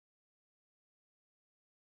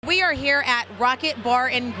are here at Rockit Bar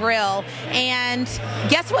and Grill, and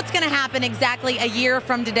guess what's going to happen exactly a year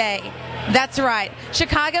from today? That's right.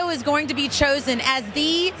 Chicago is going to be chosen as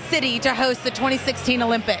the city to host the 2016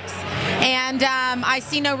 Olympics. And I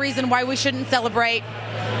see no reason why we shouldn't celebrate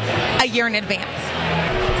a year in advance.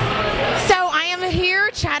 So I am here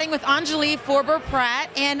chatting with Anjali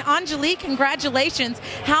Forber-Pratt. And Anjali, congratulations.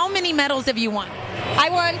 How many medals have you won? I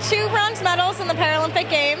won 2 bronze medals in the Paralympic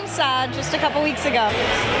Games just a couple weeks ago.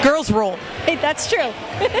 Girls rule. Hey, that's true.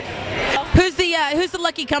 Who's the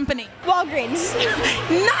lucky company? Walgreens.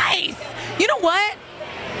 Nice! You know what?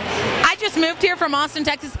 I just moved here from Austin,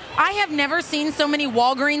 Texas. I have never seen so many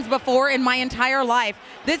Walgreens before in my entire life.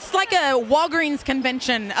 It's like a Walgreens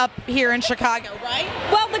convention up here in Chicago, right?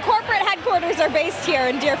 Well, the corporate headquarters are based here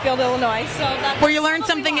in Deerfield, Illinois. So that's where you learn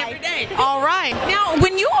something every day. All right. Now,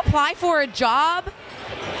 when you apply for a job,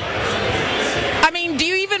 I mean, do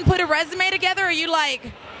you even put a resume together? Or are you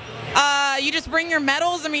like, you just bring your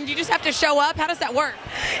medals? I mean, do you just have to show up? How does that work?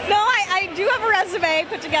 No, I do have a resume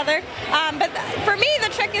put together. But for me, the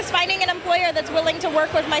trick is finding an employer that's willing to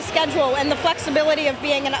work with my schedule and the flexibility of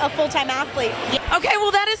being a full-time athlete. Okay,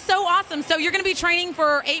 well, that is so awesome. So you're going to be training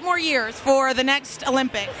for 8 more years for the next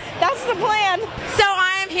Olympics. That's the plan. So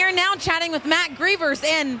I am here now chatting with Matt Grevers,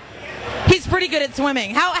 and he's pretty good at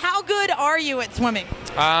swimming. How good are you at swimming?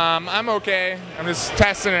 I'm okay. I'm just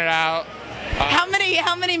testing it out. How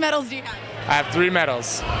many medals do you have? I have 3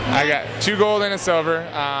 medals. I got 2 gold and a silver.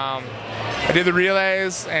 I did the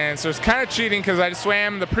relays, and so it's kind of cheating because I just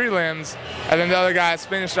swam the prelims, and then the other guys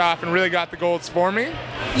finished off and really got the golds for me.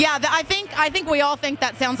 Yeah, I think we all think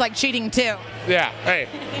that sounds like cheating too. Yeah, hey.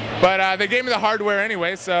 But they gave me the hardware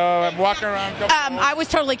anyway, so I'm walking around. I was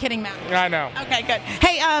totally kidding, Matt. I know. Okay, good.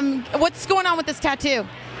 Hey, what's going on with this tattoo?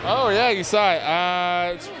 Oh yeah, you saw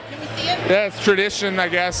it. Can we see it? Yeah, it's tradition, I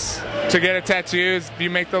guess, to get a tattoo if you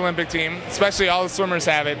make the Olympic team. Especially all the swimmers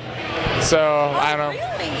have it. So I don't know.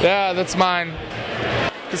 Really? Yeah, that's mine.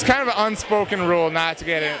 It's kind of an unspoken rule not to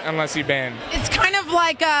get it unless you band. It's kind of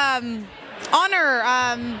like honor,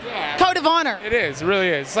 code of honor. It is. It really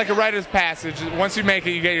is. It's like a rite of passage. Once you make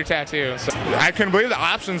it, you get your tattoo. So I couldn't believe the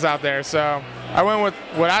options out there. So I went with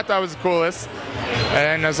what I thought was the coolest,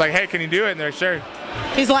 and I was like, "Hey, can you do it?" And they're like, "Sure."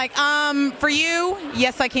 He's like, for you,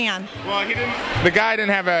 yes, I can. Well, he didn't. The guy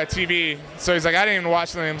didn't have a TV, so he's like, I didn't even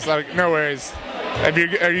watch them. He's like, no worries. Are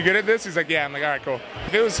you good at this? He's like, yeah. I'm like, all right, cool.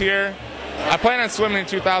 If it was here, I plan on swimming in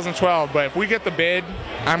 2012, but if we get the bid,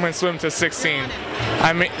 I'm going to swim to 16.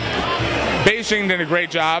 I mean, Beijing did a great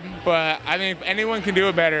job, but I think if anyone can do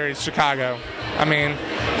it better, it's Chicago. I mean,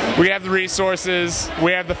 we have the resources,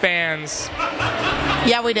 we have the fans.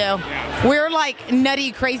 Yeah, we do. Yeah. We're like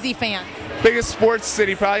nutty, crazy fans. Biggest sports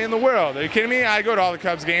city probably in the world. Are you kidding me? I go to all the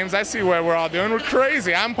Cubs games. I see what we're all doing. We're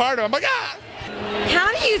crazy. I'm part of it. I'm like, ah!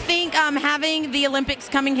 How do you think having the Olympics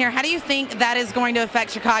coming here, how do you think that is going to affect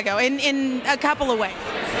Chicago in a couple of ways?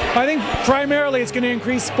 I think primarily it's going to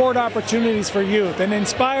increase sport opportunities for youth and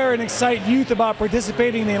inspire and excite youth about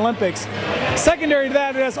participating in the Olympics. Secondary to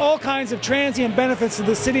that, it has all kinds of transient benefits to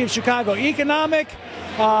the city of Chicago. Economic,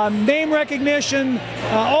 name recognition,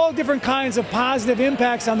 all different kinds of positive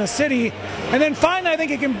impacts on the city. And then finally, I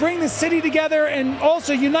think it can bring the city together and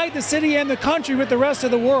also unite the city and the country with the rest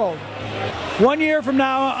of the world. 1 year from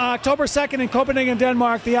now, October 2nd in Copenhagen,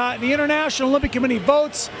 Denmark, the International Olympic Committee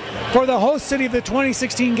votes for the host city of the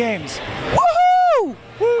 2016 Games. Woohoo!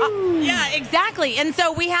 Yeah, exactly. And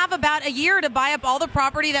so we have about a year to buy up all the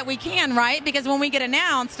property that we can, right? Because when we get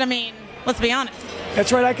announced, I mean, let's be honest.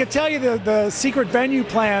 That's right. I could tell you the secret venue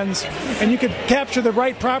plans, and you could capture the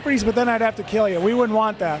right properties, but then I'd have to kill you. We wouldn't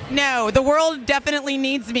want that. No, the world definitely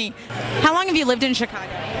needs me. How long have you lived in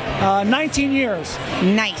Chicago? 19 years.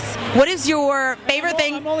 Nice. What is your favorite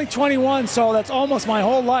thing? I'm only 21, so that's almost my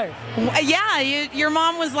whole life. Yeah, your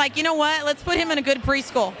mom was like, you know what, let's put him in a good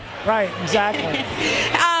preschool. Right, exactly.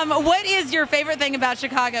 What is your favorite thing about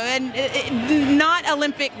Chicago? And not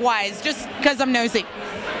Olympic-wise, just because I'm nosy.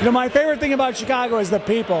 You know, my favorite thing about Chicago is the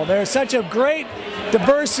people. There's such a great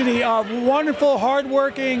diversity of wonderful,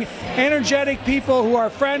 hardworking, energetic people who are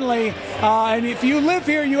friendly. And if you live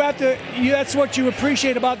here, that's what you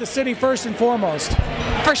appreciate about the city first and foremost.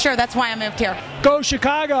 For sure, that's why I moved here. Go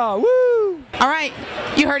Chicago! Woo! All right,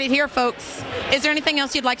 you heard it here, folks. Is there anything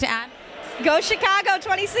else you'd like to add? Go Chicago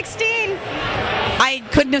 2016! I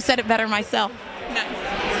couldn't have said it better myself. Nice.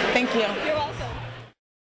 Thank you.